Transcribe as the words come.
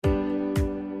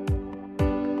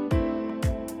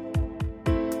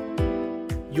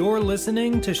You're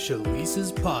listening to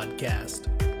Shalisa's podcast.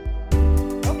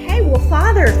 Okay, well,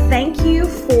 Father, thank you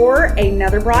for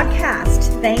another broadcast.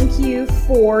 Thank you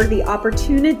for the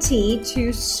opportunity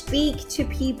to speak to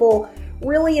people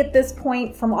really at this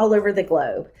point from all over the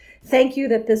globe. Thank you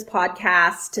that these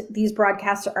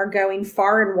broadcasts are going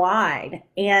far and wide,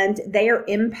 and they are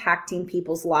impacting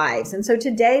people's lives. And so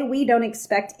today we don't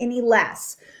expect any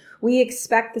less. We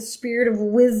expect the spirit of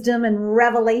wisdom and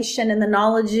revelation and the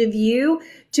knowledge of you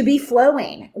to be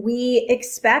flowing. We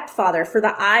expect, Father, for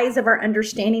the eyes of our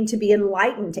understanding to be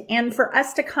enlightened and for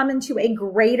us to come into a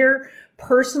greater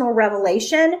personal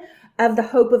revelation of the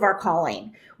hope of our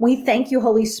calling. We thank you,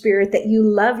 Holy Spirit, that you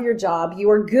love your job, you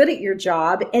are good at your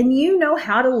job, and you know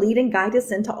how to lead and guide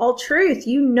us into all truth.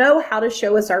 You know how to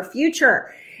show us our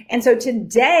future. And so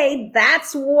today,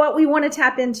 that's what we want to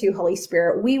tap into, Holy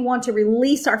Spirit. We want to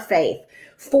release our faith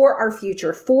for our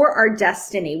future, for our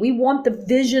destiny. We want the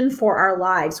vision for our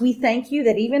lives. We thank you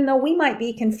that even though we might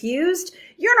be confused,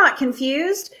 you're not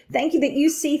confused. Thank you that you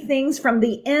see things from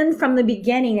the end, from the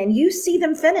beginning, and you see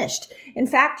them finished. In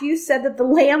fact, you said that the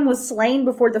Lamb was slain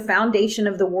before the foundation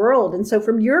of the world. And so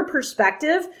from your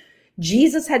perspective,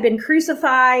 Jesus had been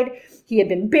crucified, he had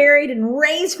been buried and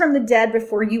raised from the dead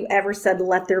before you ever said,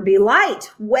 let there be light,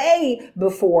 way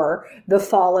before the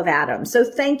fall of Adam. So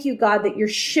thank you, God, that you're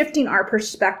shifting our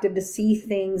perspective to see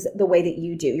things the way that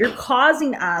you do. You're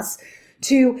causing us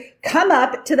to come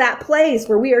up to that place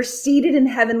where we are seated in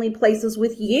heavenly places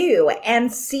with you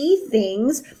and see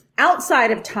things outside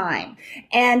of time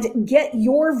and get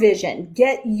your vision,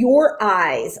 get your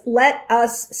eyes. Let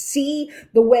us see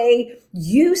the way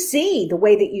you see, the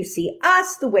way that you see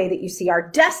us, the way that you see our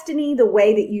destiny, the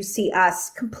way that you see us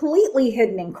completely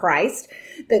hidden in Christ,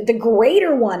 the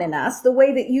greater one in us, the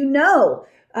way that you know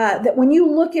that when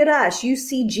you look at us, you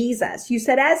see Jesus. You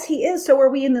said, as he is, so are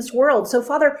we in this world. So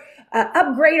Father,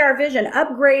 upgrade our vision,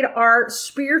 upgrade our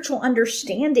spiritual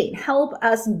understanding, help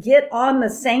us get on the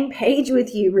same page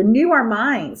with you, renew our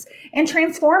minds, and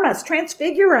transform us,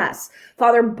 transfigure us,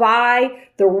 Father, by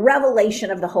the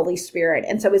revelation of the Holy Spirit.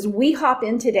 And so as we hop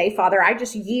in today, Father, I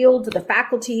just yield the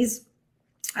faculties,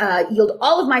 yield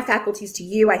all of my faculties to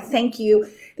you. I thank you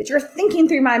that you're thinking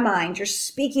through my mind, you're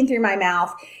speaking through my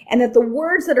mouth, and that the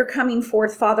words that are coming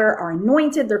forth, Father, are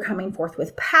anointed, they're coming forth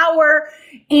with power,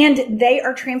 and they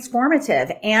are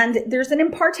transformative, and there's an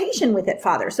impartation with it,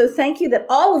 Father. So thank you that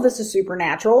all of this is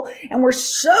supernatural, and we're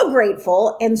so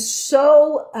grateful and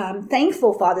so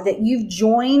thankful, Father, that you've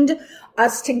joined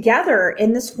us together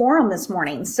in this forum this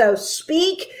morning. So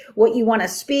speak what you want to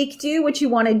speak, do what you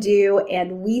want to do,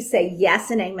 and we say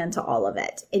yes and amen to all of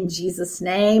it. In Jesus'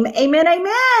 name, amen,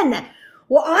 amen.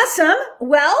 Well, awesome.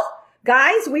 Well,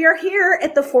 guys, we are here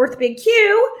at the fourth big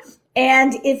Q.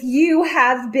 And if you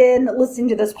have been listening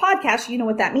to this podcast, you know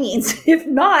what that means. If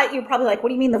not, you're probably like, what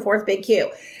do you mean the fourth big Q?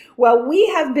 Well, we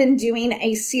have been doing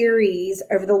a series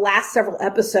over the last several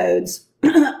episodes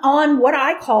on what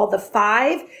I call the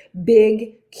 5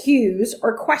 big Qs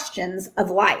or questions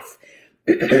of life.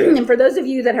 And for those of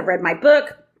you that have read my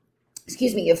book,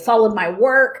 you've followed my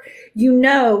work, you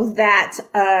know that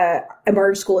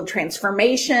Emerge School of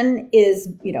Transformation is,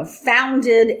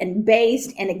 founded and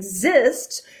based and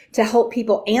exists to help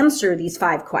people answer these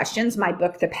 5 questions. My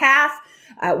book, The Path,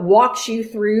 walks you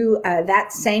through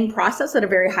that same process at a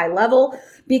very high level,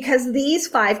 because these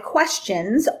 5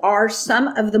 questions are some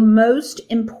of the most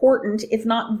important, if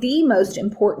not the most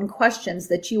important questions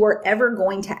that you are ever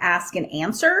going to ask and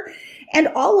answer. And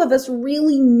all of us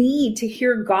really need to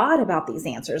hear God about these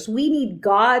answers. We need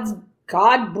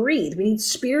God-breathed. We need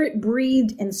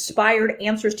spirit-breathed, inspired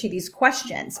answers to these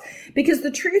questions, because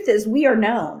the truth is we are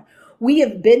known. We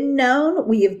have been known.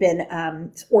 We have been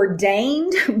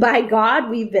ordained by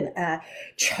God. We've been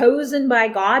chosen by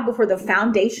God before the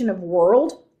foundation of the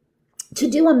world to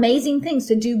do amazing things,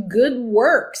 to do good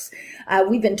works.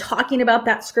 We've been talking about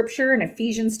that scripture in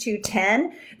Ephesians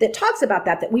 2:10 that talks about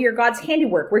that we are God's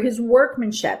handiwork. We're his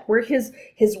workmanship. We're his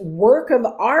work of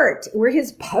art. We're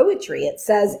his poetry, it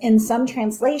says in some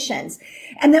translations.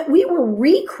 And that we were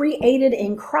recreated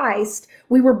in Christ.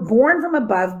 We were born from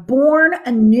above, born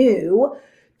anew,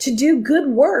 to do good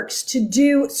works, to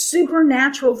do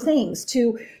supernatural things,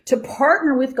 to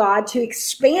partner with God, to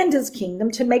expand his kingdom,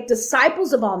 to make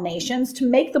disciples of all nations, to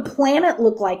make the planet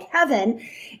look like heaven.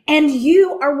 And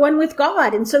you are one with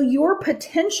God. And so your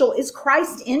potential is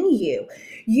Christ in you.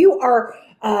 You are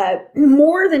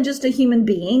more than just a human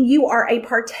being. You are a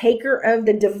partaker of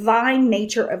the divine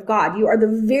nature of God. You are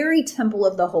the very temple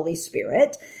of the Holy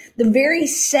Spirit. The very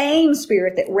same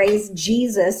Spirit that raised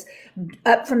Jesus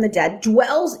up from the dead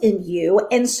dwells in you.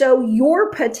 And so your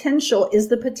potential is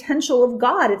the potential of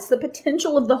God. It's the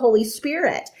potential of the Holy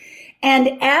Spirit.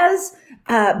 And as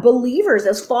believers,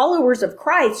 as followers of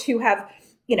Christ who have,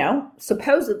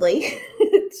 supposedly,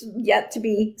 it's yet to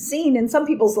be seen in some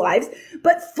people's lives,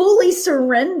 but fully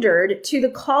surrendered to the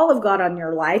call of God on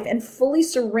your life and fully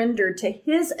surrendered to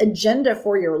his agenda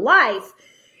for your life,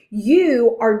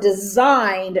 you are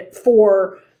designed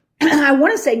for, I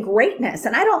want to say greatness.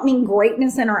 And I don't mean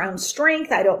greatness in our own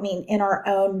strength. I don't mean in our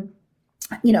own,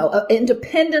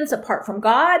 independence apart from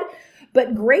God,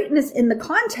 but greatness in the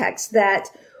context that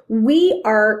we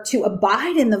are to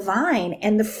abide in the vine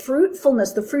and the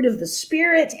fruitfulness, the fruit of the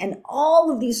Spirit, and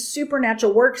all of these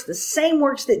supernatural works, the same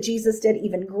works that Jesus did,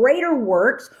 even greater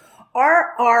works,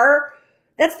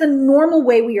 that's the normal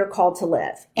way we are called to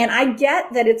live. And I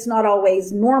get that it's not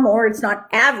always normal or it's not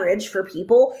average for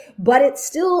people, but it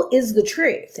still is the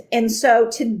truth. And so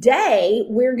today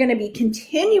we're going to be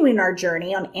continuing our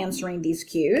journey on answering these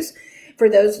cues. For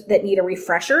those that need a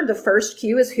refresher, the first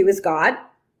cue is who is God?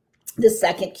 The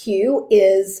second cue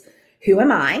is who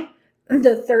am I?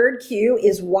 The third cue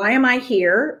is why am I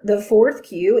here? The fourth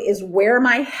cue is where am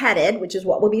I headed, which is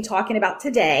what we'll be talking about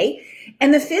today.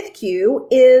 And the fifth cue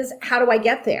is how do I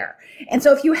get there? And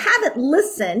so if you haven't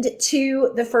listened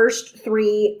to the first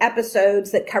 3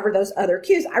 episodes that cover those other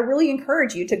cues, I really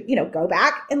encourage you to, go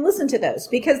back and listen to those,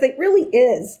 because it really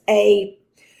is a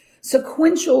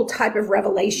sequential type of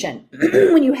revelation.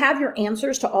 When you have your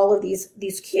answers to all of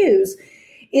these cues,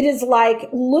 it is like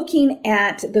looking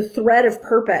at the thread of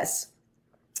purpose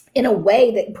in a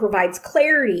way that provides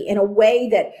clarity, in a way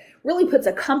that really puts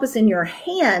a compass in your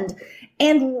hand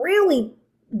and really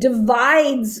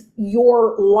divides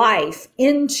your life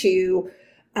into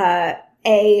a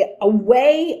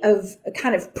way of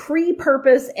kind of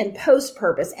pre-purpose and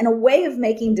post-purpose, and a way of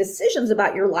making decisions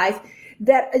about your life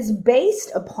that is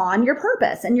based upon your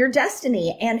purpose and your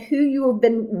destiny and who you have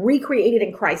been recreated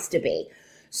in Christ to be.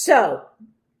 So,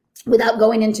 without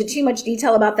going into too much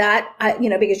detail about that,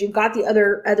 because you've got the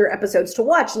other episodes to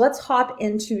watch, let's hop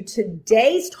into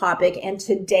today's topic and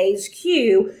today's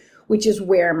cue, which is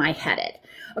where am I headed?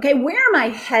 Okay, where am I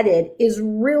headed is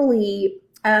really,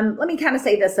 let me kind of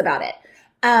say this about it.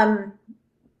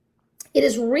 It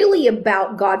is really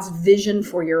about God's vision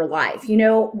for your life.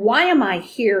 Why am I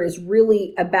here is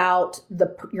really about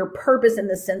your purpose, in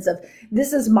the sense of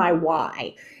this is my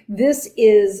why. This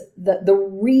is the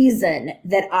reason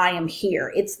that I am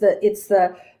here. It's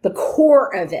the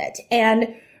core of it.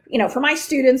 And, for my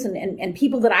students and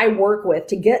people that I work with,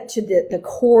 to get to the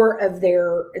core of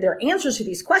their answers to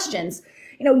these questions,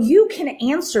 you can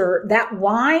answer that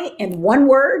why in one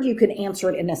word, you can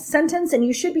answer it in a sentence, and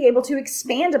you should be able to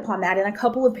expand upon that in a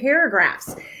couple of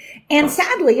paragraphs. And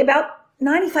sadly, about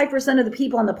 95% of the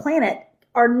people on the planet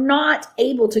are not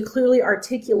able to clearly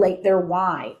articulate their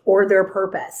why or their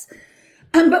purpose.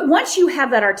 But once you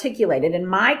have that articulated, in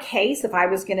my case, if I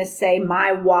was going to say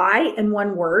my why in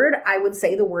one word, I would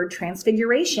say the word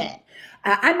transfiguration.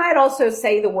 I might also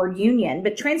say the word union,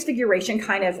 but transfiguration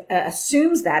kind of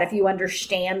assumes that if you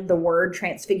understand the word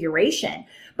transfiguration.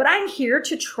 But I'm here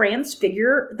to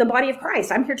transfigure the body of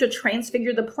Christ. I'm here to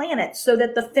transfigure the planet so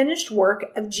that the finished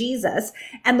work of Jesus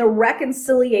and the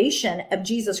reconciliation of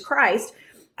Jesus Christ,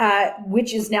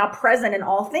 which is now present in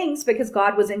all things because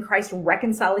God was in Christ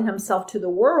reconciling himself to the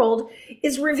world,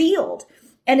 is revealed.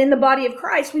 And in the body of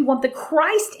Christ, we want the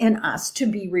Christ in us to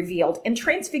be revealed. And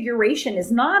transfiguration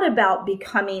is not about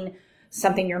becoming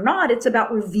something you're not. It's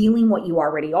about revealing what you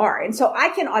already are. And so I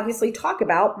can obviously talk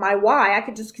about my why. I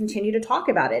could just continue to talk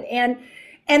about it.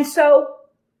 And so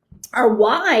our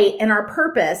why and our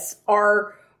purpose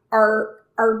are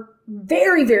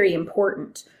very, very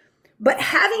important. But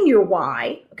having your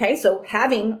why, okay, so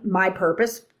having my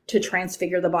purpose to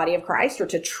transfigure the body of Christ, or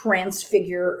to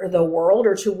transfigure the world,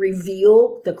 or to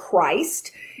reveal the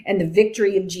Christ and the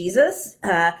victory of Jesus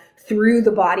through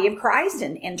the body of Christ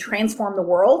and transform the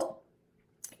world,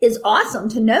 is awesome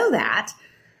to know that.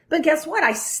 But guess what?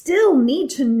 I still need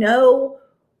to know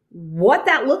what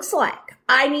that looks like.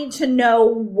 I need to know,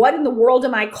 what in the world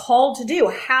am I called to do?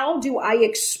 How do I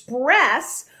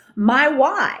express my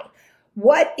why?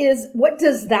 What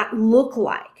does that look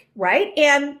like? Right?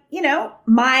 And,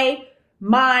 my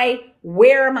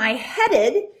where am I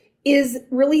headed is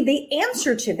really the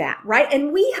answer to that, right?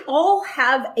 And we all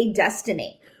have a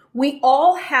destiny. We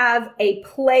all have a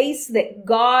place that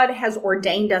God has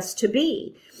ordained us to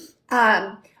be.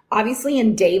 Obviously,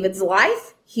 in David's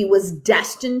life, he was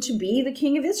destined to be the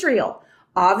king of Israel.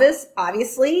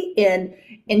 Obviously,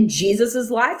 in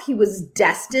Jesus's life, he was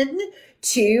destined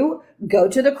to go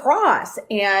to the cross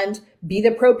and be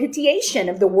the propitiation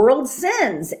of the world's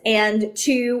sins and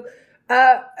to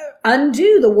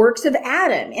undo the works of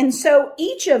Adam. And so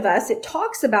each of us, it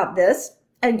talks about this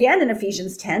again in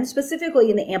Ephesians 10, specifically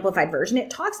in the Amplified Version. It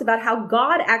talks about how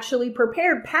God actually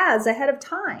prepared paths ahead of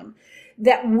time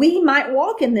that we might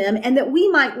walk in them and that we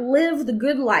might live the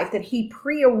good life that he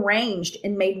prearranged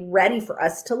and made ready for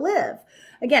us to live.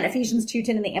 Again, Ephesians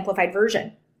 2:10 in the Amplified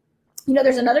Version. You know,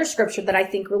 there's another scripture that I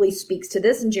think really speaks to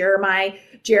this in Jeremiah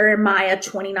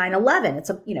 29:11. It's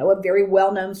a very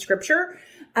well-known scripture,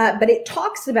 but it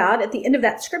talks about at the end of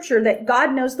that scripture that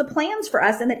God knows the plans for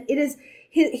us and that it is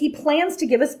he plans to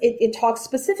give us, it talks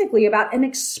specifically about an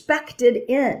expected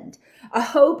end, a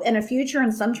hope and a future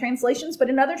in some translations, but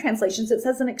in other translations it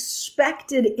says an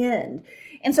expected end.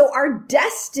 And so our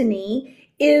destiny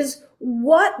is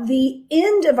what the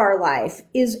end of our life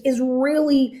is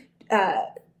really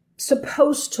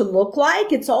supposed to look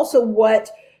like. It's also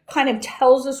what kind of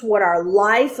tells us what our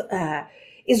life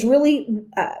is really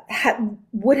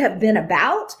would have been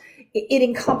about. It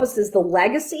encompasses the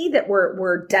legacy that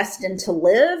we're destined to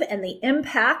live and the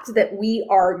impact that we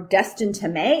are destined to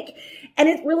make. And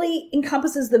it really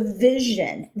encompasses the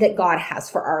vision that God has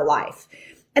for our life.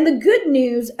 And the good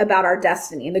news about our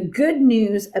destiny and the good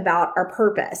news about our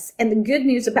purpose and the good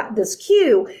news about this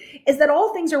Q is that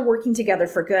all things are working together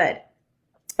for good.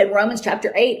 In Romans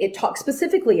chapter 8, it talks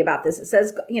specifically about this. It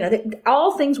says, that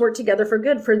all things work together for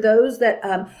good for those that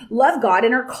love God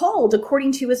and are called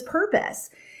according to his purpose.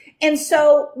 And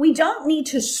so we don't need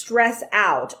to stress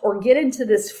out or get into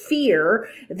this fear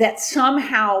that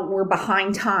somehow we're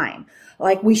behind time,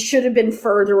 like we should have been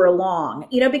further along,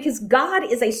 because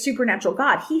God is a supernatural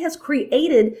God. He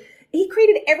created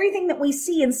everything that we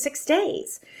see in 6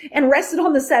 days and rested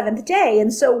on the seventh day.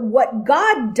 And so what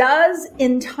God does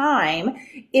in time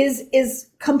is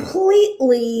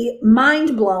completely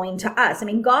mind-blowing to us. I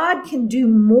mean, God can do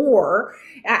more.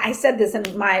 I said this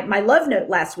in my love note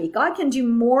last week. God can do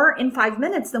more in 5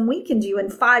 minutes than we can do in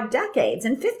 5 decades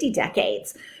and 50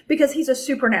 decades because he's a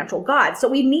supernatural God. So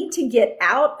we need to get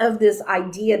out of this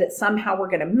idea that somehow we're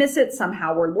going to miss it,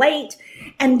 somehow we're late,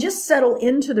 and just settle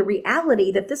into the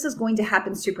reality that this is going to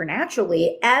happen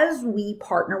supernaturally as we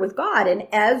partner with God and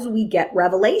as we get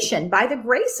revelation by the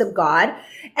grace of God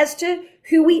as to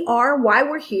who we are, why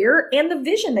we're here, and the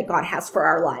vision that God has for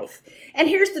our life. And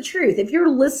here's the truth. If you're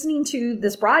listening to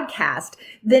this broadcast,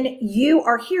 then you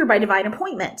are here by divine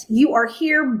appointment. You are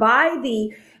here by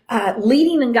the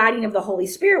leading and guiding of the Holy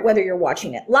Spirit, whether you're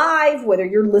watching it live, whether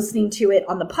you're listening to it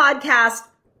on the podcast.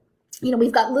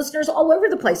 We've got listeners all over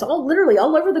the place, literally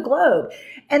all over the globe.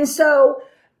 And so,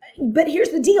 but here's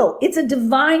the deal. It's a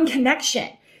divine connection.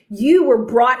 You were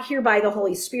brought here by the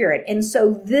Holy Spirit. And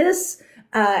so this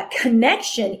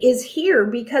connection is here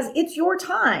because it's your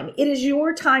time. It is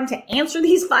your time to answer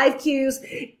these 5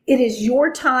 Qs. It is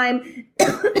your time,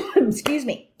 excuse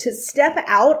me, to step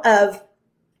out of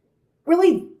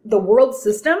really the world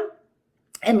system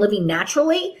and living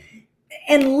naturally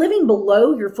and living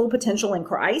below your full potential in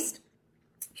Christ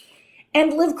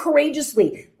and live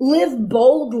courageously, live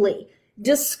boldly,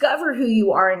 discover who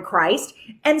you are in Christ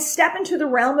and step into the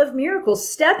realm of miracles,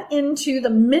 step into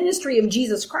the ministry of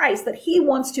Jesus Christ that he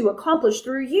wants to accomplish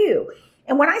through you.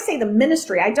 And when I say the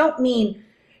ministry, I don't mean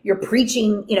you're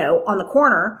preaching, on the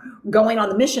corner, going on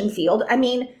the mission field. I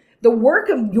mean, the work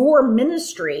of your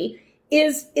ministry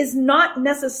is not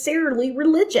necessarily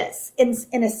religious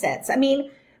in a sense. I mean,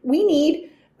 we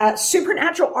need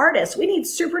supernatural artists. We need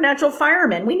supernatural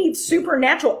firemen. We need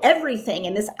supernatural everything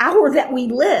in this hour that we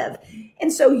live.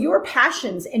 And so your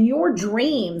passions and your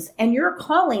dreams and your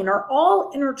calling are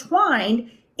all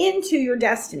intertwined into your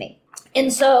destiny.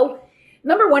 And so,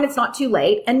 number 1, it's not too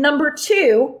late. And number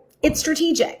 2, it's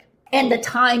strategic. And the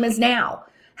time is now.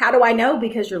 How do I know?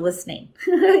 Because you're listening.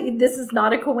 This is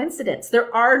not a coincidence.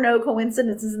 There are no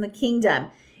coincidences in the kingdom.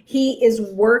 He is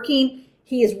working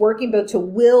both to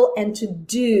will and to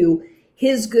do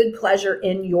his good pleasure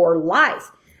in your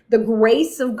life. The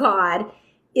grace of God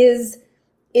is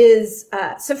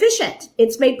sufficient.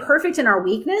 It's made perfect in our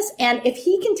weakness. And if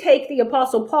he can take the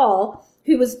Apostle Paul,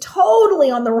 who was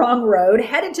totally on the wrong road,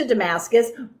 headed to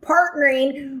Damascus,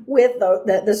 partnering with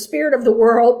the spirit of the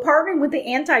world, partnering with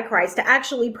the Antichrist to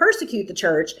actually persecute the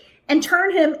church and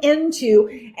turn him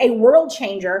into a world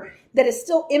changer that is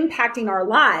still impacting our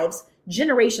lives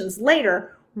generations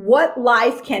later, what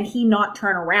life can he not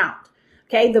turn around?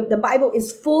 Okay, the Bible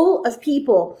is full of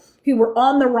people who were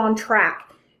on the wrong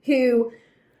track, who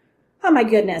oh my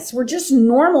goodness, were just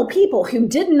normal people who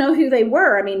didn't know who they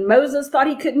were. I mean, Moses thought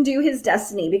he couldn't do his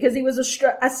destiny because he was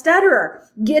a stutterer.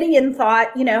 Gideon thought,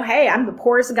 hey, I'm the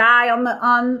poorest guy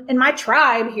in my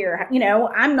tribe here.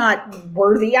 I'm not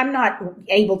worthy. I'm not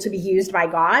able to be used by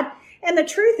God. And the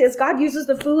truth is, God uses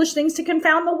the foolish things to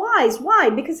confound the wise. Why?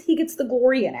 Because he gets the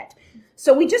glory in it.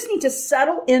 So we just need to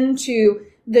settle into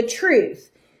the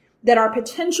truth that our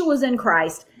potential is in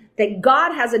Christ, that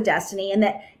God has a destiny, and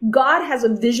that God has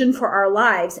a vision for our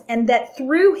lives, and that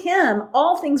through him,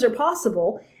 all things are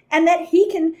possible, and that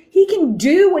he can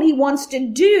do what he wants to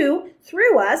do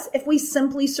through us if we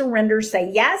simply surrender, say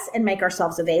yes, and make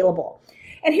ourselves available.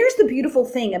 And here's the beautiful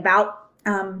thing about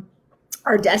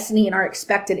our destiny and our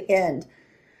expected end.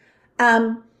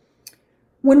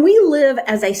 When we live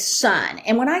as a son,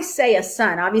 and when I say a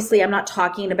son, obviously I'm not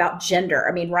talking about gender.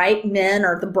 I mean, right? Men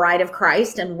are the bride of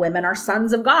Christ and women are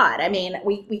sons of God. I mean,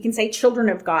 we can say children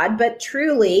of God, but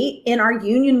truly in our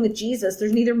union with Jesus,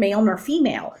 there's neither male nor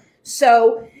female.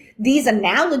 So these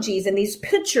analogies and these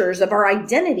pictures of our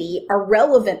identity are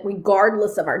relevant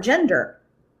regardless of our gender.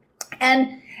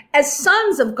 And as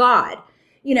sons of God,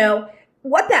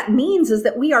 what that means is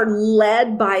that we are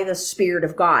led by the Spirit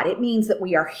of God. It means that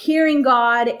we are hearing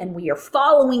God and we are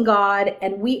following God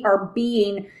and we are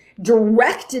being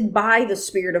directed by the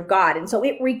Spirit of God. And so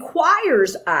it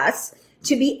requires us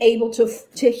to be able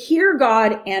to hear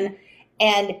God and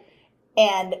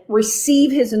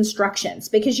receive his instructions,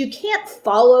 because you can't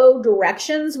follow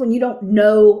directions when you don't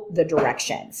know the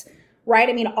directions, right?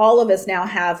 I mean, all of us now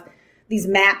have these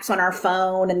maps on our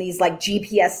phone and these like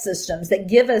GPS systems that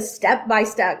give us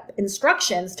step-by-step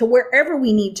instructions to wherever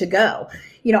we need to go.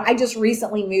 I just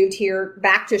recently moved here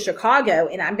back to Chicago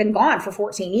and I've been gone for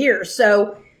 14 years.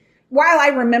 So while I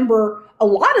remember a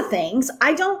lot of things,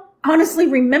 I don't honestly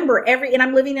remember and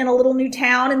I'm living in a little new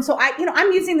town. And so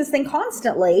I'm using this thing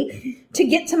constantly to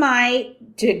get to my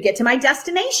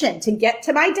destination, to get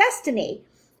to my destiny.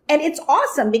 And it's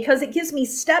awesome because it gives me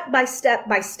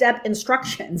step-by-step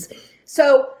instructions.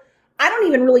 So I don't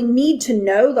even really need to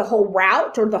know the whole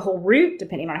route or the whole route,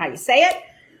 depending on how you say it.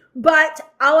 But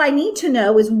all I need to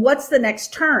know is what's the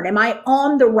next turn? Am I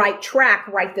on the right track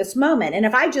right this moment? And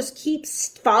if I just keep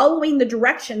following the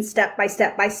directions step by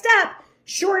step by step,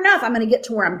 sure enough, I'm going to get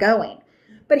to where I'm going.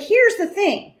 But here's the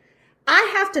thing.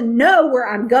 I have to know where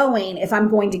I'm going if I'm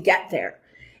going to get there.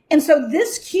 And so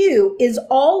this cue is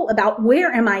all about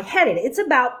where am I headed? It's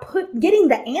about getting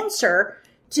the answer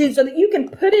so that you can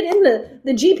put it in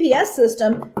the GPS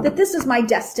system that this is my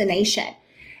destination.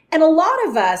 And a lot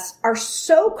of us are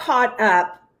so caught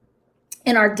up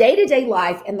in our day-to-day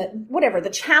life and the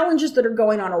challenges that are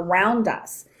going on around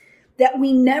us that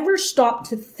we never stop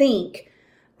to think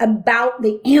about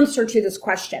the answer to this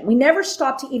question. We never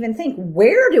stop to even think,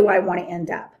 where do I want to end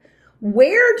up?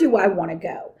 Where do I want to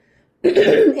go?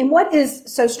 And what is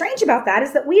so strange about that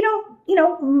is that we don't,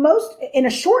 most in a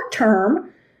short term,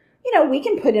 we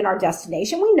can put in our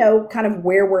destination. We know kind of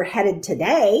where we're headed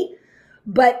today,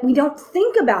 but we don't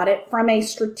think about it from a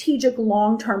strategic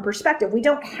long-term perspective. We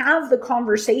don't have the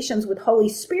conversations with Holy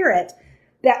Spirit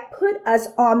that put us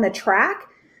on the track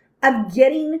of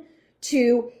getting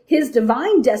to his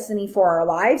divine destiny for our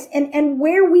lives and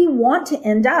where we want to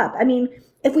end up. I mean,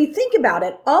 if we think about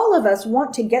it, all of us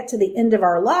want to get to the end of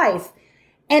our life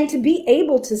and to be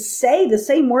able to say the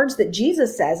same words that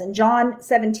Jesus says in John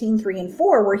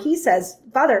 17:3-4, where he says,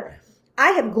 Father,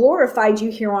 I have glorified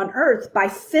you here on earth by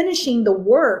finishing the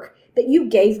work that you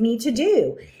gave me to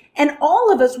do. And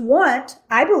all of us want,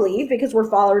 I believe, because we're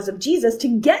followers of Jesus, to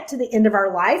get to the end of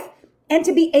our life and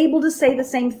to be able to say the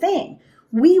same thing.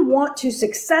 We want to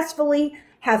successfully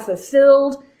have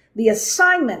fulfilled the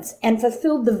assignments and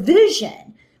fulfilled the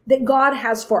vision that God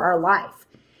has for our life.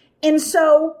 And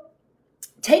so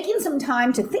taking some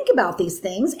time to think about these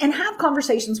things and have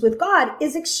conversations with God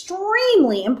is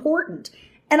extremely important.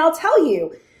 And I'll tell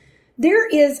you, there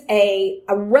is a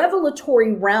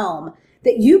revelatory realm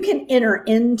that you can enter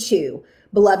into,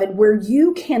 beloved, where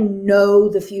you can know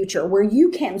the future, where you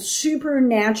can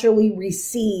supernaturally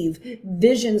receive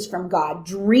visions from God,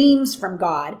 dreams from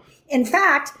God. In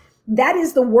fact, that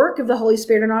is the work of the Holy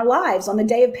Spirit in our lives. On the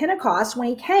day of Pentecost, when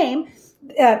he came,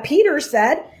 Peter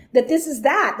said that this is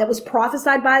that was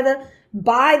prophesied by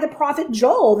the prophet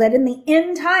Joel, that in the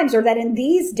end times, or that in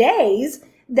these days,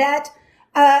 that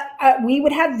we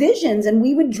would have visions and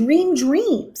we would dream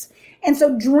dreams. And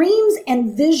so dreams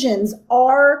and visions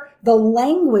are the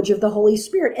language of the Holy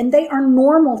Spirit, and they are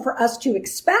normal for us to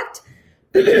expect,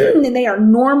 and they are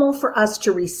normal for us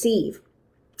to receive.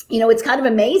 It's kind of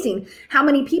amazing how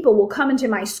many people will come into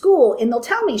my school and they'll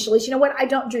tell me, Shalise, you know what? I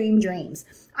don't dream dreams.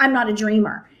 I'm not a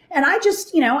dreamer. And I just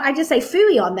say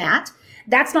phooey on that.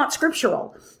 That's not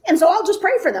scriptural. And so I'll just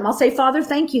pray for them. I'll say, Father,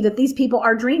 thank you that these people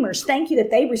are dreamers. Thank you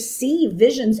that they receive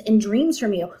visions and dreams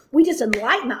from you. We just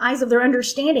enlighten the eyes of their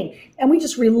understanding, and we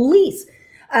just release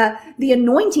the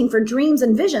anointing for dreams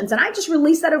and visions. And I just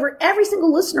release that over every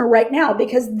single listener right now,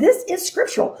 because this is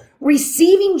scriptural.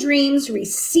 Receiving dreams,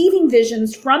 receiving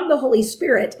visions from the Holy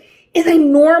Spirit is a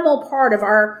normal part of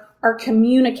our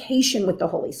communication with the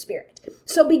Holy Spirit.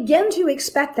 So begin to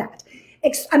expect that.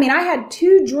 I had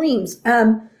 2 dreams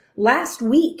last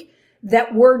week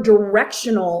that were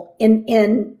directional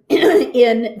in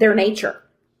their nature.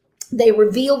 They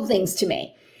revealed things to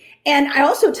me. And I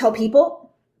also tell people,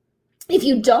 if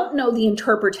you don't know the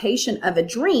interpretation of a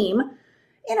dream,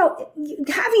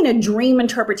 having a dream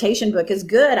interpretation book is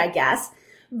good, I guess.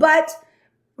 But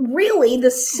really,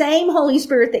 the same Holy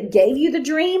Spirit that gave you the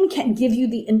dream can give you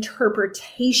the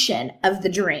interpretation of the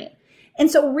dream. And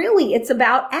so really, it's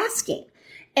about asking.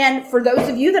 And for those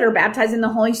of you that are baptized in the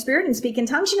Holy Spirit and speak in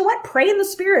tongues, you know what? Pray in the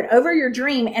Spirit over your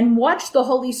dream and watch the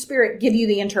Holy Spirit give you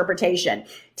the interpretation.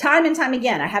 Time and time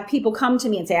again, I have people come to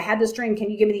me and say, I had this dream. Can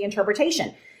you give me the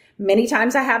interpretation? Many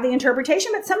times I have the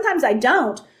interpretation, but sometimes I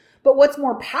don't. But what's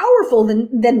more powerful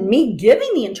than me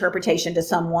giving the interpretation to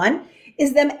someone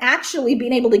is them actually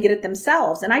being able to get it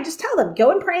themselves. And I just tell them,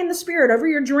 go and pray in the Spirit over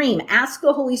your dream. Ask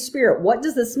the Holy Spirit, what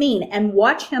does this mean? And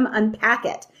watch him unpack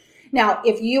it. Now,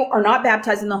 if you are not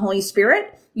baptized in the Holy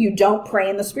Spirit, you don't pray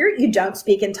in the Spirit, you don't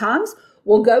speak in tongues,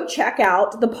 well, go check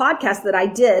out the podcast that I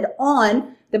did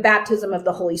on the baptism of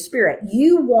the Holy Spirit.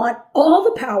 You want all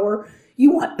the power,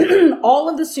 you want all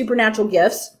of the supernatural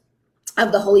gifts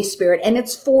of the Holy Spirit, and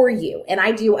it's for you. And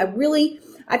I do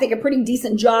I think a pretty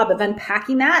decent job of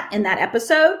unpacking that in that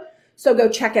episode. So go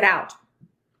check it out.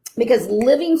 Because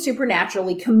living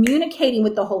supernaturally, communicating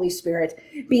with the Holy Spirit,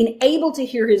 being able to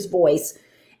hear his voice,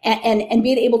 and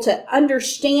being able to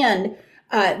understand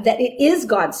that it is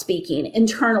God speaking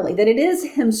internally, that it is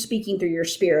him speaking through your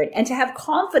spirit, and to have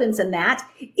confidence in that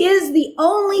is the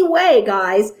only way,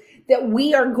 guys, that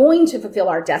we are going to fulfill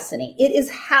our destiny. It is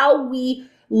how we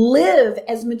live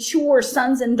as mature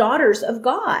sons and daughters of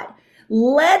God,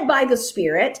 led by the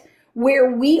Spirit,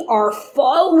 where we are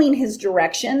following his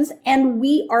directions and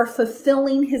we are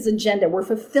fulfilling his agenda. We're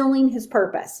fulfilling his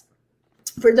purpose.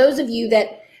 For those of you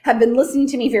that have been listening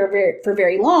to me for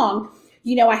very long,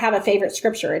 I have a favorite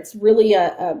scripture. It's really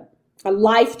a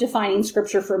life-defining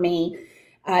scripture for me.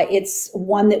 It's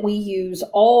one that we use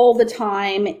all the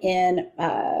time in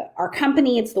our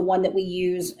company. It's the one that we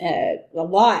use a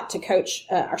lot to coach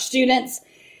our students.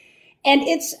 And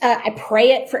I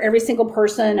pray it for every single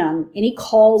person on any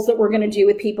calls that we're going to do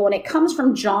with people. And it comes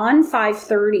from John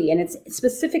 5:30, and it's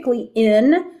specifically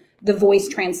in the Voice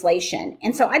translation.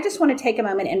 And so I just want to take a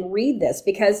moment and read this,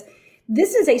 because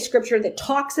this is a scripture that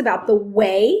talks about the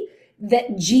way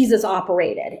that Jesus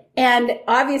operated. And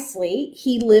obviously,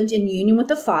 he lived in union with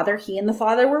the Father. He and the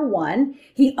Father were one.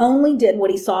 He only did what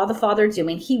he saw the Father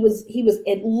doing. He was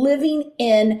living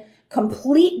in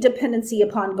complete dependency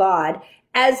upon God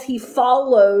as he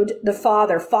followed the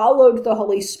Father, followed the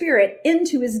Holy Spirit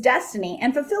into his destiny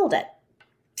and fulfilled it.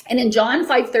 And in John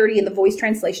 5:30 in the Voice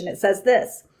translation, it says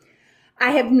this: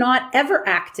 I have not ever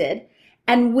acted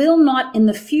and will not in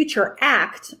the future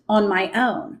act on my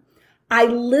own. I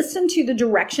listen to the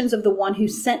directions of the one who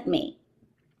sent me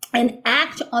and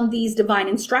act on these divine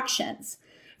instructions.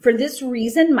 For this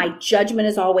reason, my judgment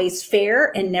is always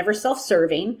fair and never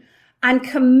self-serving. I'm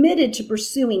committed to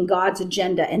pursuing God's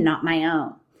agenda and not my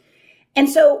own. And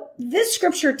so this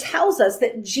scripture tells us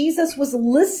that Jesus was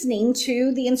listening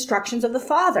to the instructions of the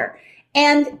Father,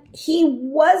 and he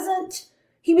was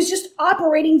just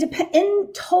operating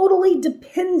totally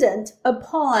dependent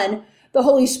upon the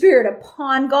Holy Spirit,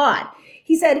 upon God.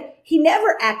 He said he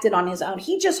never acted on his own.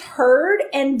 He just heard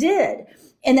and did.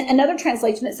 In another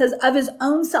translation, it says, of his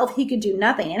own self, he could do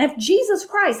nothing. And if Jesus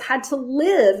Christ had to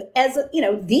live as,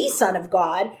 the Son of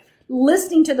God,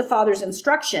 listening to the Father's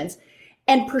instructions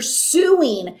and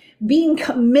pursuing, being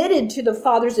committed to the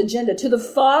Father's agenda, to the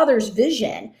Father's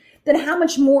vision, then how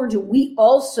much more do we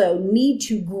also need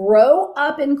to grow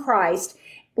up in Christ,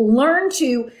 learn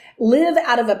to live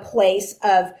out of a place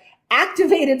of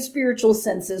activated spiritual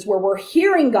senses where we're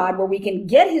hearing God, where we can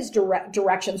get his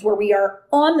directions, where we are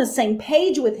on the same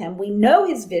page with him. We know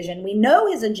his vision, we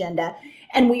know his agenda,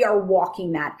 and we are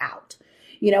walking that out.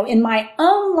 In my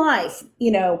own life,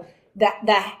 the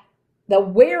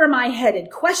where am I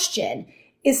headed question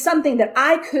is something that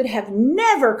I could have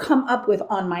never come up with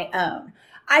on my own.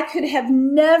 I could have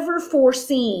never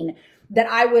foreseen that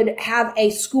I would have a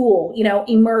school,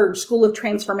 Emerge, School of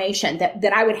Transformation,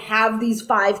 that I would have these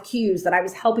 5 Qs that I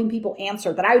was helping people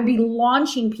answer, that I would be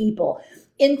launching people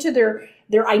into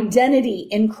their identity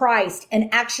in Christ and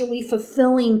actually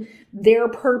fulfilling their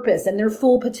purpose and their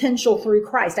full potential through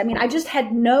Christ. I mean, I just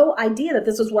had no idea that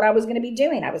this was what I was going to be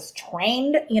doing. I was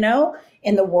trained,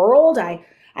 in the world. I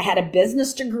had a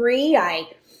business degree.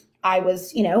 I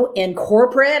was, in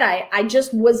corporate. I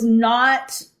just was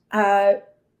not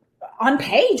on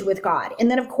page with God. And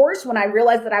then, of course, when I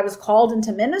realized that I was called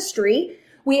into ministry,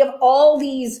 we have all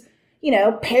these,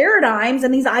 paradigms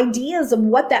and these ideas of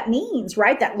what that means,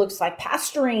 right? That looks like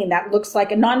pastoring. That looks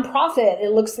like a nonprofit.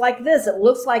 It looks like this. It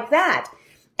looks like that.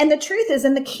 And the truth is,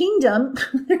 in the kingdom,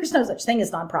 there's no such thing as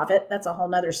nonprofit. That's a whole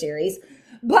nother series.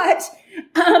 But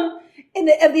in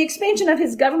the expansion of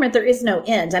his government, there is no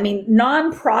end. I mean,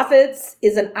 nonprofits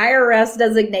is an IRS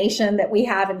designation that we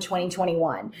have in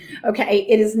 2021. Okay.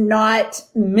 It is not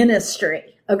ministry.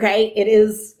 Okay. It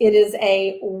is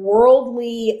a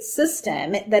worldly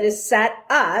system that is set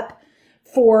up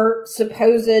for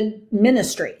supposed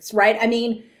ministries, right? I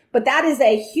mean, but that is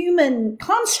a human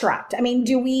construct. I mean,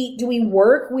 do we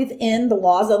work within the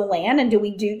laws of the land, and do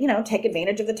we take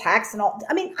advantage of the tax and all?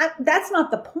 I mean, that's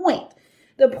not the point.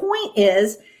 The point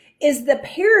is the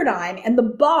paradigm and the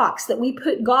box that we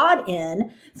put God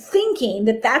in, thinking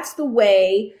that that's the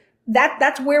way,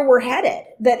 that's where we're headed.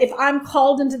 That if I'm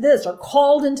called into this or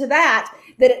called into that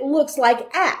it looks like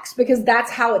X, because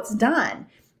that's how it's done.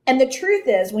 And the truth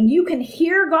is, when you can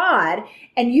hear God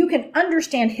and you can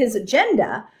understand his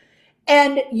agenda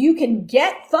and you can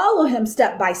follow him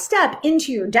step by step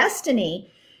into your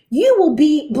destiny, you will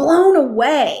be blown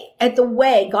away at the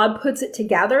way God puts it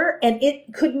together. And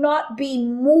it could not be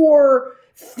more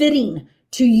fitting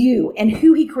to you and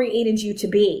who he created you to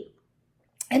be.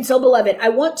 And so, beloved, I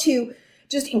want to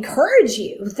just encourage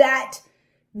you that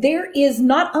there is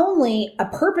not only a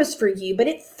purpose for you, but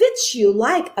it fits you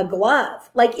like a glove.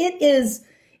 Like it's,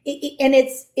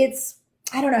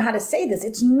 I don't know how to say this.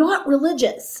 It's not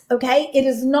religious. Okay. It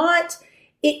is not,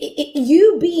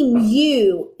 you being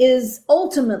you is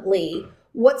ultimately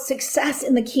what success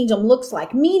in the kingdom looks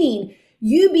like, meaning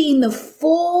you being the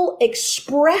full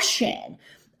expression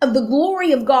of the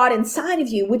glory of God inside of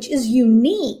you, which is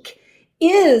unique,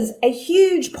 is a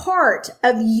huge part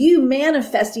of you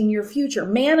manifesting your future,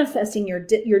 manifesting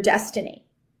your destiny.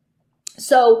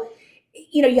 So,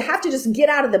 you have to just get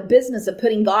out of the business of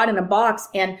putting God in a box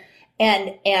and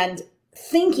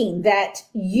thinking that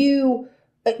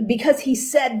because he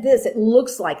said this, it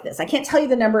looks like this. I can't tell you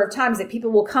the number of times that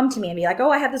people will come to me and be like, oh,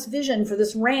 I have this vision for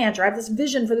this ranch, or I have this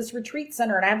vision for this retreat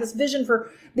center, and I have this vision for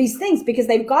these things, because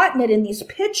they've gotten it in these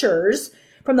pictures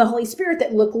from the Holy Spirit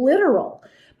that look literal.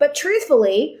 But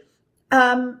truthfully,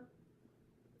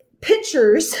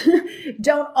 pictures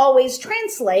don't always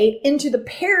translate into the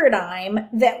paradigm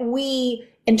that we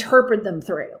interpret them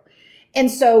through.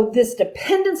 And so this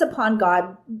dependence upon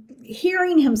God,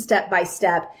 hearing him step by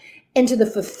step into the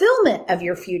fulfillment of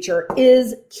your future,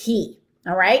 is key.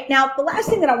 All right. Now, the last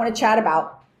thing that I want to chat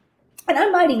about, and I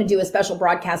might even do a special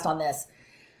broadcast on this,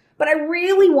 but I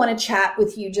really want to chat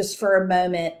with you just for a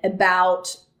moment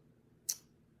about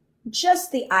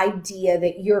just the idea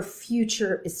that your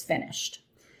future is finished.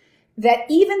 That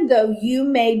even though you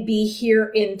may be here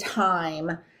in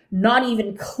time, not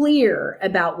even clear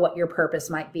about what your purpose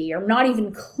might be, or not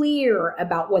even clear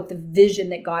about what the vision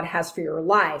that God has for your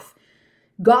life,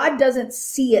 God doesn't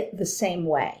see it the same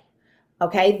way.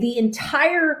 Okay. The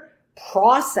entire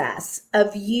process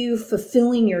of you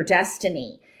fulfilling your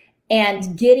destiny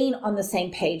and getting on the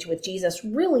same page with Jesus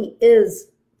really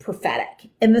is prophetic,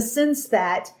 in the sense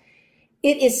that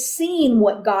it is seeing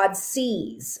what God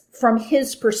sees from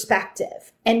his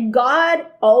perspective, and God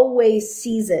always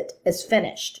sees it as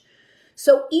finished.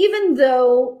 So even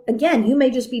though, again, you may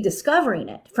just be discovering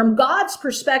it, from God's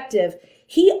perspective,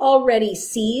 he already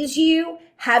sees you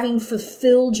having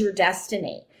fulfilled your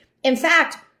destiny. In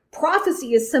fact,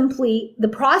 prophecy is simply the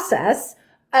process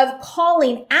of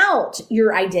calling out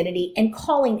your identity and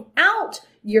calling out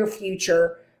your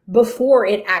future before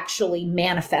it actually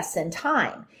manifests in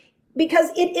time. Because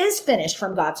it is finished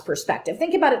from God's perspective.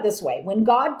 Think about it this way. When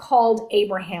God called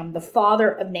Abraham the father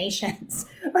of nations,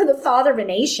 or the father of a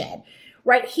nation,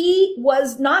 right? He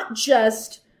was not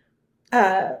just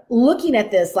looking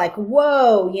at this like,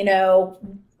 whoa,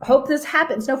 hope this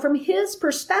happens. No, from his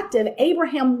perspective,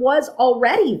 Abraham was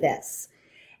already this.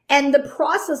 And the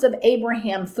process of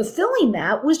Abraham fulfilling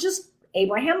that was just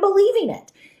Abraham believing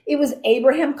it. It was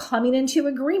Abraham coming into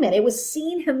agreement. It was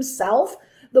seeing himself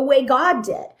the way God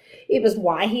did. It was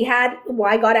why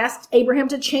God asked Abraham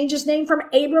to change his name from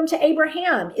Abram to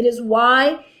Abraham. It is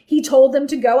why he told them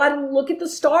to go out and look at the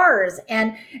stars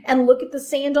and look at the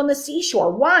sand on the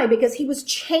seashore. Why? Because he was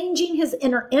changing his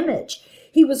inner image.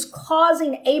 He was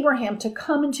causing Abraham to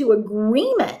come into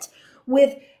agreement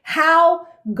with how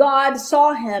God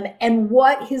saw him and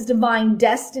what his divine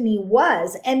destiny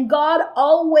was. And God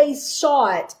always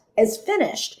saw it as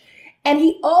finished. And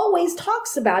he always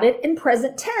talks about it in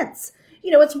present tense.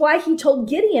 It's why he told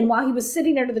Gideon while he was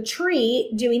sitting under the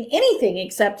tree doing anything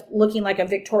except looking like a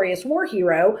victorious war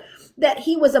hero, that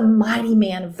he was a mighty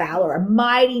man of valor, a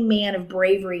mighty man of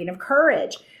bravery and of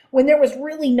courage, when there was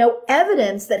really no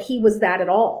evidence that he was that at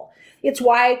all. It's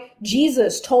why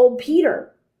Jesus told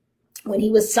Peter when he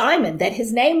was Simon that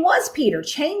his name was Peter,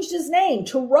 changed his name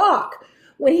to Rock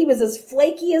when he was as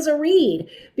flaky as a reed,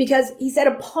 because he said,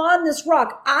 upon this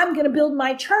rock, I'm going to build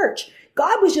my church.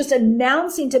 God was just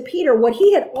announcing to Peter what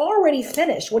he had already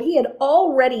finished, what he had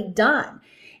already done.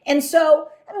 And so,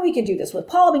 we could do this with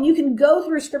Paul. You can go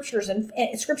through scripture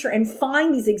and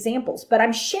find these examples. But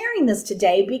I'm sharing this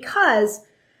today because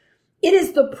it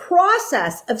is the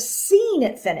process of seeing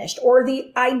it finished, or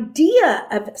the idea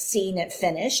of seeing it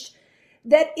finished,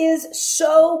 that is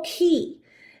so key.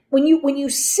 When you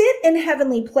sit in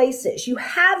heavenly places, you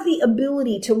have the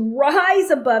ability to rise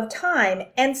above time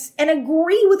and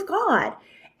agree with God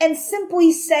and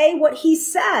simply say what he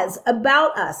says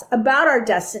about us, about our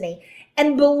destiny,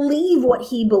 and believe what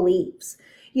he believes.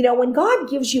 When God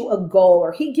gives you a goal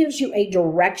or he gives you a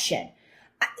direction,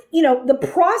 the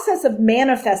process of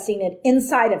manifesting it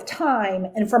inside of time,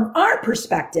 and from our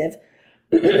perspective,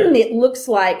 it looks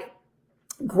like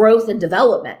growth and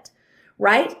development,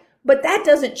 right? But that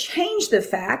doesn't change the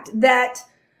fact that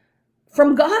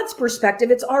from God's perspective,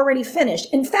 it's already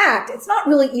finished. In fact, it's not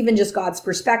really even just God's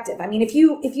perspective. If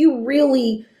you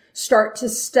really start to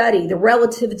study the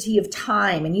relativity of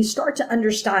time, and you start to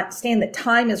understand that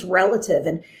time is relative,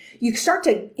 and you start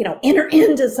to, enter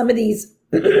into some of these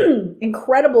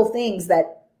incredible things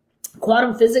that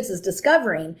quantum physics is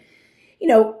discovering,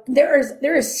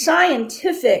 there is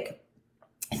scientific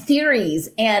theories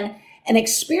and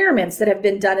experiments that have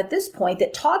been done at this point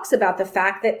that talks about the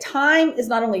fact that time is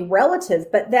not only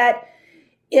relative, but that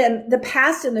in the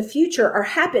past and the future are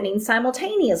happening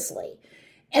simultaneously.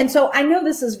 And so I know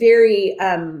this is very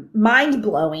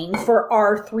mind-blowing for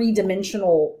our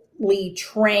three-dimensionally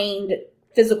trained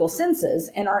physical senses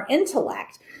and our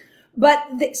intellect. But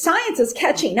science is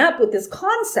catching up with this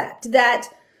concept that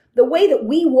the way that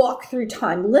we walk through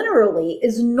time literally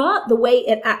is not the way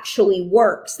it actually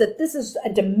works, that this is a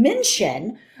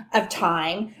dimension of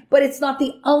time, but it's not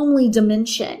the only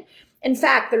dimension. In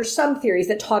fact, there's some theories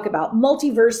that talk about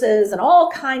multiverses and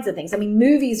all kinds of things.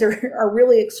 Movies are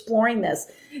really exploring this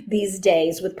these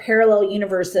days with parallel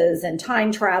universes and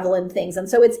time travel and things. And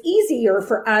so it's easier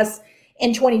for us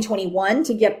in 2021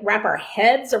 to wrap our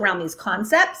heads around these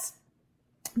concepts.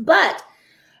 But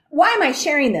why am I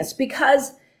sharing this?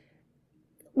 Because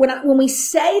when we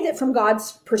say that from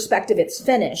God's perspective it's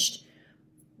finished,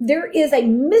 there is a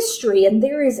mystery and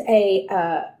there is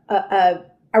a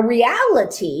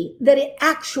reality that it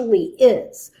actually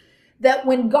is. That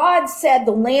when God said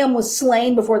the lamb was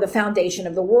slain before the foundation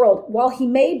of the world, while he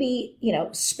may be,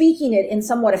 speaking it in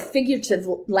somewhat a figurative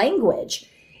language,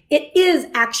 it is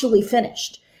actually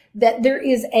finished. That there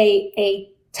is a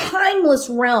timeless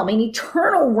realm, an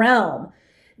eternal realm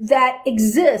that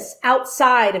exists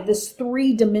outside of this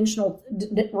three-dimensional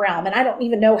realm. And I don't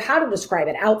even know how to describe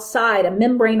it, outside, a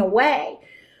membrane away.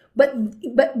 But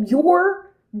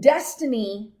your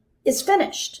destiny is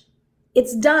finished.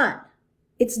 It's done.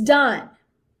 It's done.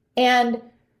 And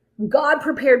God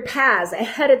prepared paths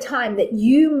ahead of time that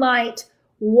you might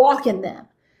walk in them,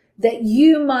 that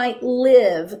you might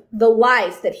live the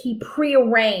life that he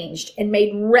prearranged and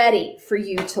made ready for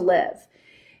you to live.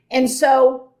 And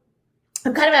so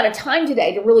I'm kind of out of time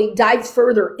today to really dive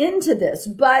further into this,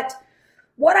 but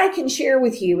what I can share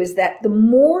with you is that the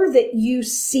more that you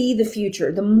see the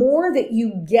future, the more that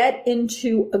you get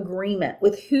into agreement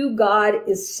with who God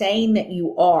is saying that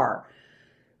you are,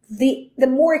 the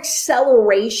more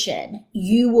acceleration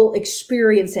you will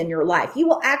experience in your life. You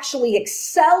will actually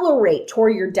accelerate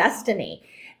toward your destiny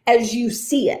as you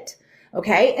see it.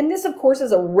 Okay. And this, of course,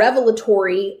 is a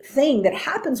revelatory thing that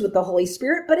happens with the Holy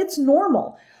Spirit, but it's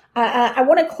normal. I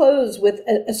want to close with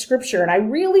a scripture, and I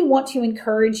really want to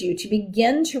encourage you to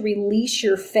begin to release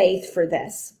your faith for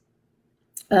this.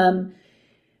 Let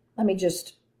me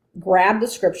just grab the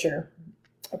scripture.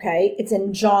 Okay. It's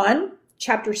in John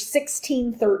chapter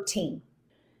 16:13.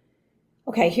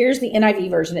 Okay, here's the NIV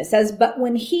version. It says, but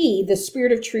when he, the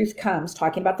Spirit of truth, comes,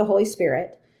 talking about the Holy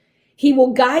Spirit, he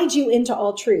will guide you into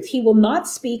all truth. He will not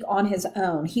speak on his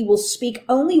own. He will speak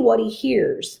only what he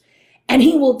hears, and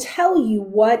he will tell you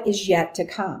what is yet to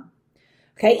come.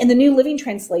 Okay, in the New Living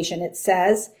Translation, it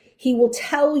says, he will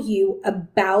tell you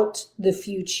about the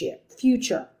future.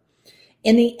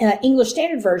 In the English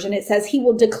Standard Version, it says, he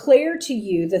will declare to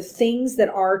you the things that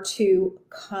are to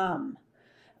come.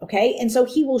 Okay, and so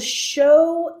he will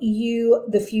show you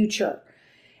the future.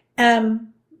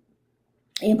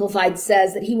 Amplified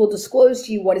says that he will disclose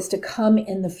to you what is to come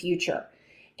in the future.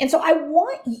 And so I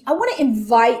want to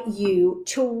invite you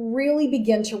to really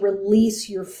begin to release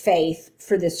your faith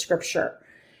for this scripture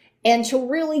and to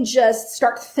really just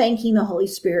start thanking the Holy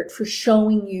Spirit for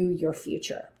showing you your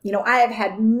future. You know, I have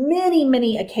had many,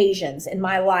 many occasions in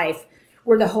my life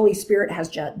where the Holy Spirit has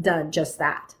done just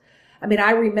that. I mean,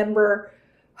 I remember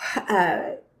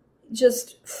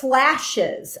just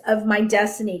flashes of my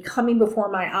destiny coming before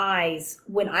my eyes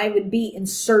when I would be in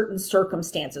certain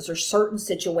circumstances or certain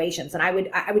situations, and I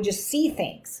would just see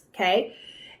things, okay?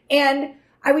 And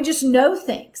I would just know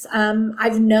things.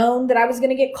 I've known that I was going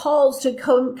to get calls to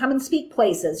come and speak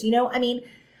places. You know, I mean,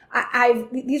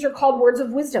 these are called words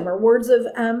of wisdom or words of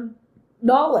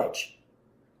knowledge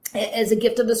as a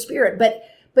gift of the Spirit.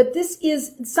 But this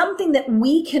is something that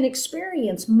we can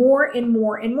experience more and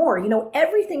more and more. You know,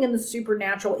 everything in the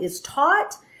supernatural is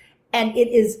taught and it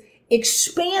is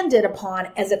expanded upon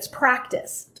as it's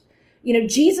practiced. You know,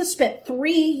 Jesus spent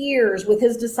 3 years with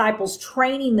his disciples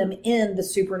training them in the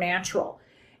supernatural.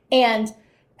 And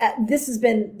this has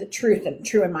been the true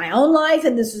in my own life,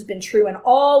 and this has been true in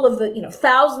all of the,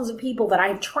 thousands of people that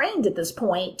I've trained at this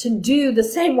point to do the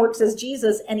same works as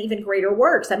Jesus and even greater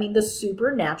works. I mean, the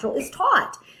supernatural is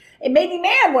taught. It made me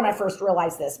mad when I first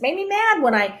realized this. It made me mad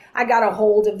when I got a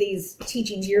hold of these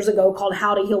teachings years ago called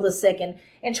How to Heal the Sick.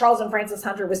 And Charles and Francis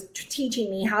Hunter was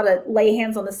teaching me how to lay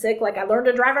hands on the sick like I learned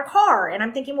to drive a car. And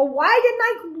I'm thinking, well, why didn't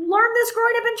I learn this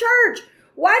growing up in church?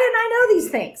 Why didn't I know these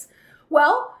things?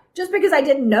 Well, just because I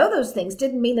didn't know those things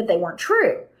didn't mean that they weren't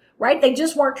true, right? They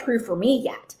just weren't true for me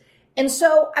yet. And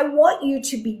so I want you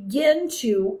to begin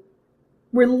to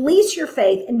release your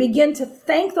faith and begin to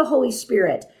thank the Holy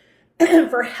Spirit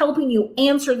for helping you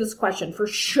answer this question, for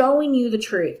showing you the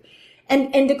truth,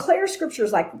 and declare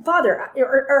scriptures like, Father,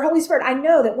 or Holy Spirit, I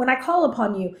know that when I call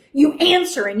upon you, you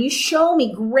answer and you show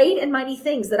me great and mighty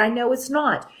things that I know it's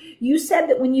not. You said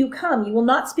that when you come, you will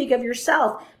not speak of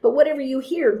yourself, but whatever you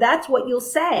hear, that's what you'll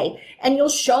say, and you'll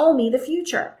show me the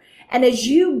future. And as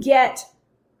you get,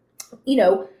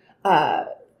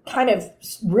 kind of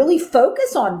really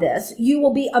focus on this, you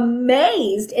will be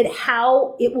amazed at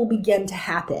how it will begin to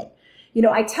happen.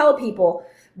 I tell people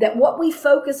that what we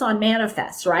focus on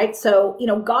manifests, right? So,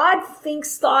 God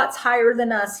thinks thoughts higher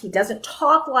than us. He doesn't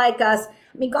talk like us.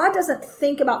 I mean, God doesn't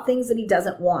think about things that he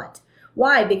doesn't want.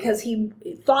 Why? Because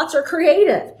thoughts are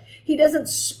creative. He doesn't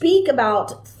speak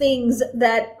about things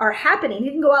that are happening. He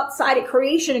didn't go outside at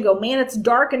creation and go, man, it's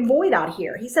dark and void out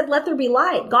here. He said, let there be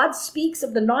light. God speaks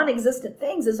of the non-existent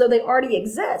things as though they already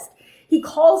exist. He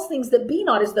calls things that be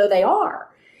not as though they are.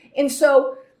 And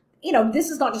so, this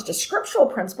is not just a scriptural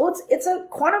principle. It's a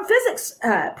quantum physics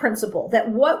principle that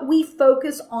what we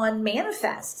focus on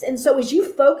manifests. And so as you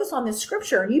focus on this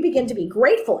scripture and you begin to be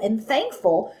grateful and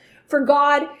thankful for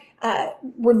God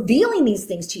revealing these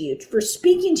things to you, for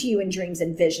speaking to you in dreams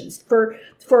and visions, for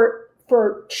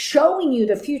showing you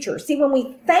the future. See, when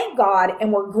we thank God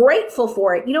and we're grateful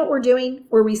for it, you know what we're doing?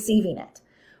 We're receiving it.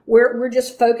 We're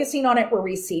just focusing on it. We're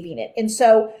receiving it. And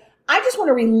so I just want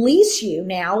to release you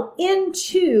now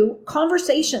into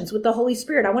conversations with the Holy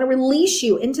Spirit. I want to release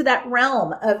you into that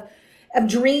realm of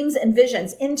dreams and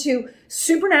visions, into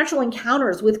supernatural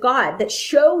encounters with God that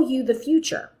show you the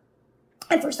future.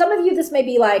 And for some of you, this may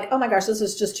be like, oh my gosh, this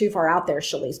is just too far out there,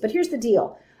 Shalise. But here's the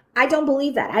deal. I don't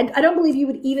believe that. I don't believe you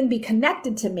would even be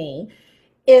connected to me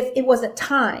if it wasn't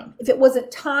time. If it wasn't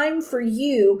time for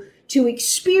you to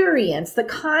experience the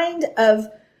kind of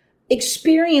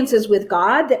experiences with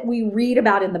God that we read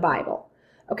about in the Bible.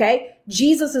 Okay?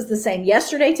 Jesus is the same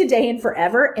yesterday, today, and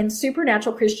forever. And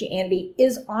supernatural Christianity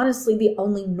is honestly the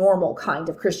only normal kind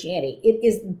of Christianity. It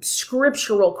is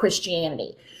scriptural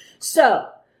Christianity. So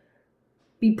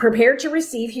be prepared to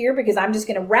receive here, because I'm just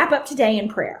going to wrap up today in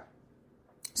prayer.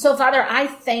 So Father, I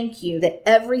thank you that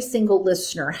every single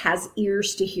listener has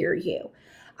ears to hear you.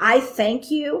 I thank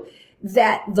you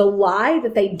that the lie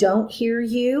that they don't hear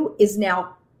you is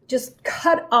now just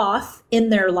cut off in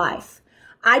their life.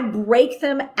 I break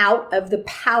them out of the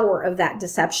power of that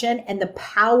deception and the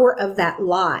power of that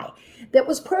lie that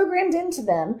was programmed into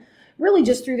them really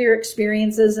just through their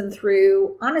experiences and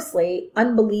through, honestly,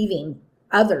 unbelieving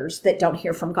others that don't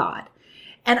hear from God.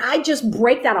 And I just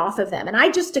break that off of them. And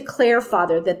I just declare,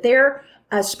 Father, that their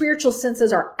spiritual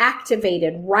senses are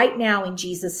activated right now in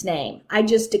Jesus' name. I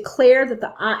just declare that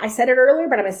I said it earlier,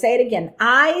 but I'm going to say it again.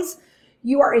 Eyes,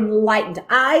 you are enlightened.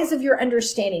 Eyes of your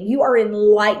understanding, you are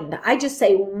enlightened. I just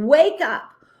say, wake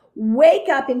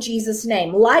up in Jesus'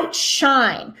 name. Light,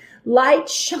 shine,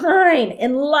 enlighten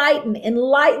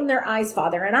their eyes,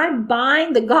 Father. And I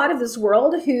bind the God of this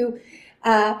world who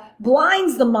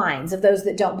blinds the minds of those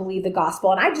that don't believe the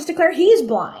gospel. And I just declare he's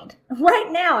blind right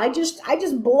now. I just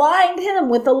blind him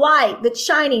with the light that's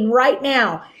shining right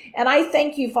now. And I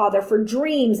thank you, Father, for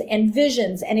dreams and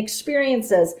visions and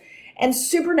experiences and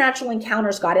supernatural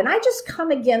encounters, God. And I just come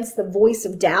against the voice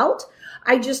of doubt.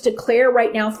 I just declare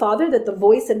right now, Father, that the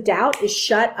voice of doubt is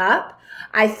shut up.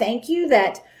 I thank you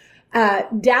that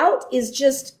doubt is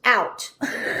just out.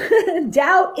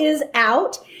 Doubt is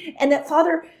out. And that,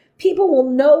 Father, people will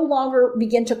no longer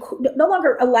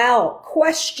allow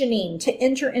questioning to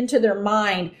enter into their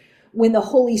mind when the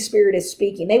Holy Spirit is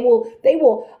speaking. They will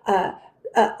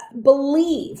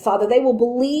believe, Father, they will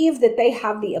believe that they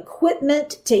have the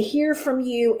equipment to hear from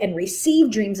you and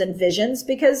receive dreams and visions,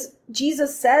 because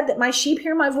Jesus said that my sheep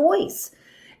hear my voice,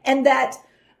 and that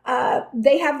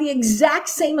they have the exact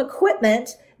same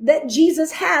equipment that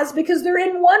Jesus has, because they're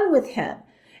in one with him,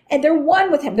 and they're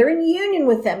one with him. They're in union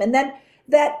with him. And that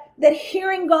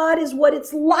hearing God is what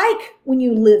it's like when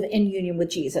you live in union with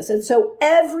Jesus. And so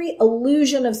every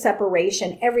illusion of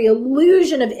separation, every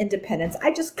illusion of independence,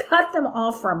 I just cut them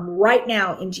off from right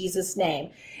now in Jesus'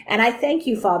 name. And I thank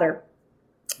you, Father,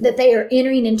 that they are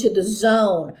entering into the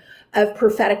zone of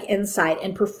prophetic insight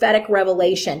and prophetic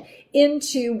revelation,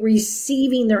 into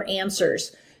receiving their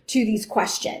answers to these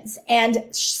questions and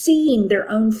seeing their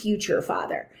own future,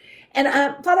 Father. And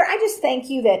Father, I just thank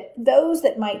you that those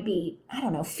that might be,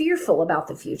 fearful about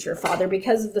the future, Father,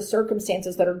 because of the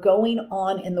circumstances that are going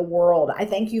on in the world, I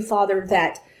thank you, Father,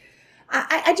 that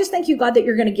I just thank you, God, that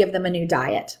you're going to give them a new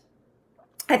diet.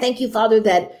 I thank you, Father,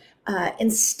 that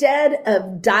instead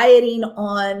of dieting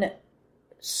on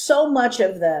so much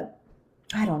of the,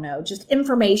 just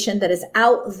information that is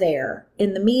out there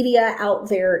in the media, out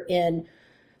there in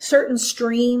certain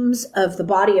streams of the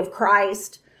body of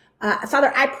Christ,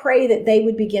 Father, I pray that they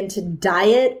would begin to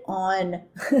diet on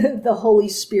the Holy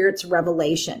Spirit's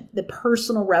revelation, the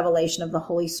personal revelation of the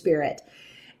Holy Spirit.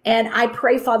 And I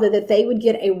pray, Father, that they would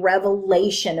get a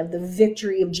revelation of the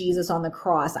victory of Jesus on the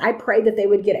cross. I pray that they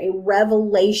would get a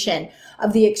revelation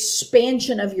of the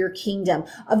expansion of your kingdom,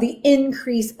 of the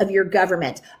increase of your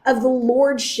government, of the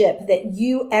lordship that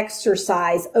you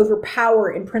exercise over power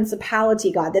and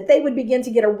principality, God, that they would begin to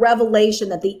get a revelation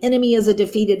that the enemy is a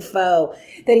defeated foe,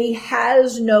 that he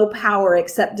has no power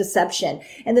except deception,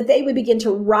 and that they would begin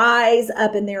to rise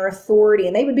up in their authority,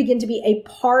 and they would begin to be a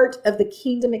part of the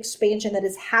kingdom expansion that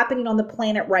is happening on the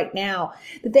planet right now,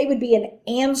 that they would be an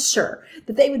answer,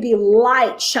 that they would be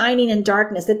light shining in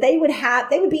darkness, that they would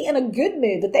be in a good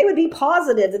mood, that they would be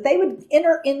positive, that they would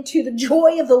enter into the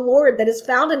joy of the Lord that is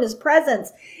found in his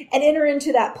presence, and enter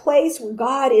into that place where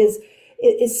God is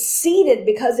seated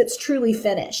because it's truly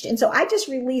finished. And so I just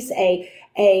release Father,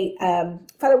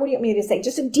 what do you want me to say?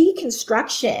 Just a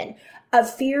deconstruction of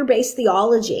fear-based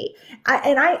theology.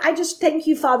 I just thank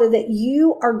you, Father, that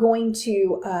you are going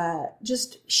to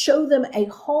just show them a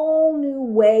whole new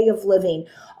way of living,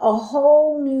 a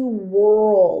whole new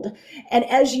world. And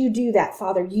as you do that,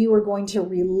 Father, you are going to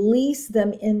release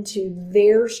them into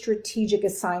their strategic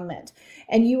assignment.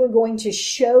 And you are going to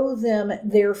show them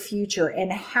their future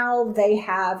and how they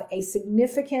have a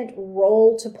significant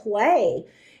role to play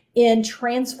in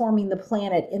transforming the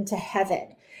planet into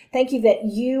heaven. Thank you that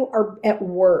you are at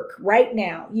work right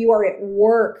now. You are at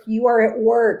work. You are at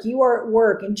work. You are at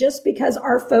work. And just because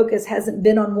our focus hasn't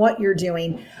been on what you're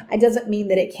doing, it doesn't mean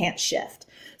that it can't shift.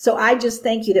 So I just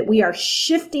thank you that we are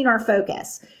shifting our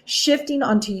focus, shifting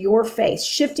onto your face,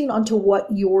 shifting onto what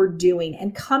you're doing,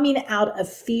 and coming out of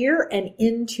fear and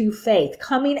into faith,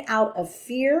 coming out of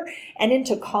fear and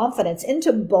into confidence,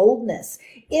 into boldness,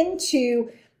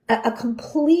 into a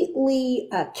completely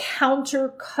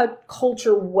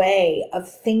counter-culture way of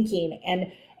thinking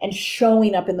and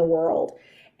showing up in the world.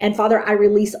 And Father, I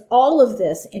release all of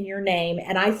this in your name.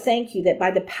 And I thank you that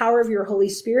by the power of your Holy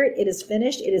Spirit, it is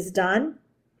finished, it is done.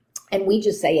 And we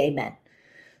just say amen.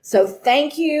 So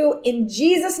thank you in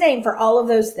Jesus' name for all of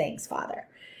those things, Father.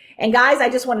 And guys, I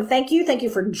just want to thank you. Thank you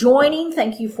for joining.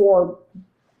 Thank you for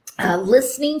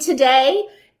listening today,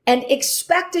 and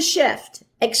expect a shift.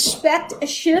 Expect a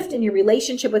shift in your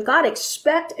relationship with God.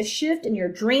 Expect a shift in your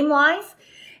dream life.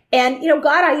 And,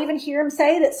 God, I even hear him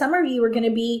say that some of you are going to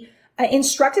be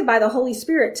instructed by the Holy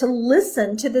Spirit to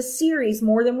listen to this series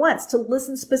more than once, to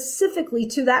listen specifically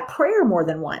to that prayer more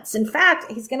than once. In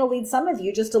fact, he's going to lead some of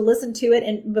you just to listen to it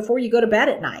and before you go to bed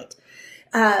at night,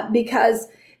 because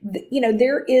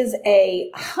there is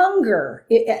a hunger.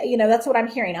 That's what I'm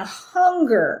hearing, a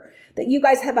hunger that you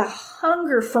guys have, a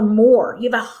hunger for more.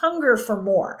 You have a hunger for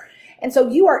more. And so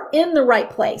you are in the right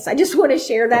place. I just want to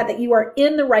share that you are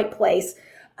in the right place,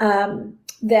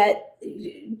 that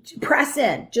press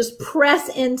in, just press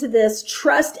into this,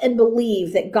 trust and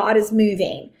believe that God is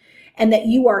moving and that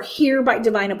you are here by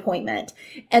divine appointment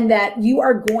and that you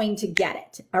are going to get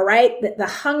it. All right. That the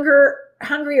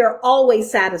hungry are always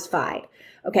satisfied.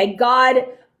 Okay. God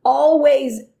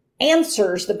always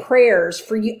answers the prayers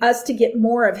for us to get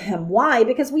more of him. Why?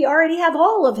 Because we already have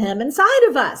all of him inside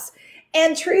of us.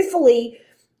 And truthfully,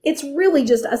 it's really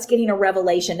just us getting a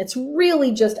revelation. It's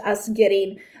really just us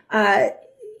getting,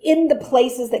 in the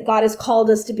places that God has called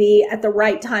us to be at the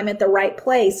right time, at the right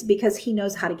place, because he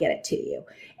knows how to get it to you.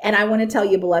 And I want to tell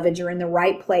you, beloved, you're in the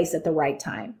right place at the right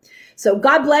time. So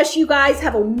God bless you guys.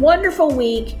 Have a wonderful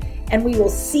week, and we will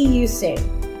see you soon.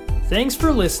 Thanks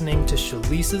for listening to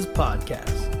Shalisa's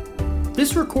podcast.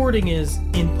 This recording is,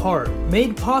 in part,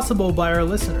 made possible by our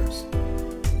listeners.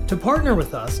 To partner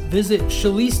with us, visit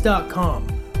Shalise.com,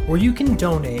 where you can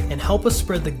donate and help us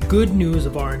spread the good news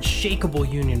of our unshakable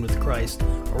union with Christ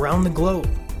around the globe.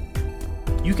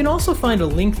 You can also find a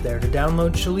link there to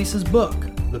download Shalisa's book,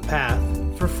 The Path,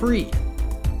 for free.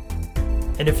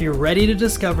 And if you're ready to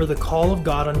discover the call of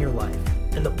God on your life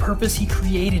and the purpose he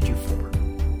created you for,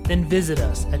 then visit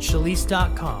us at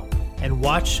Shalise.com and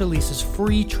watch Shalisa's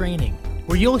free training,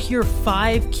 where you'll hear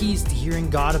 5 keys to hearing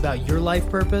God about your life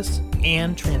purpose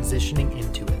and transitioning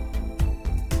into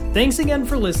it. Thanks again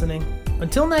for listening.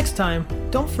 Until next time,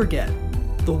 don't forget,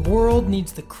 the world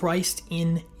needs the Christ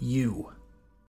in you.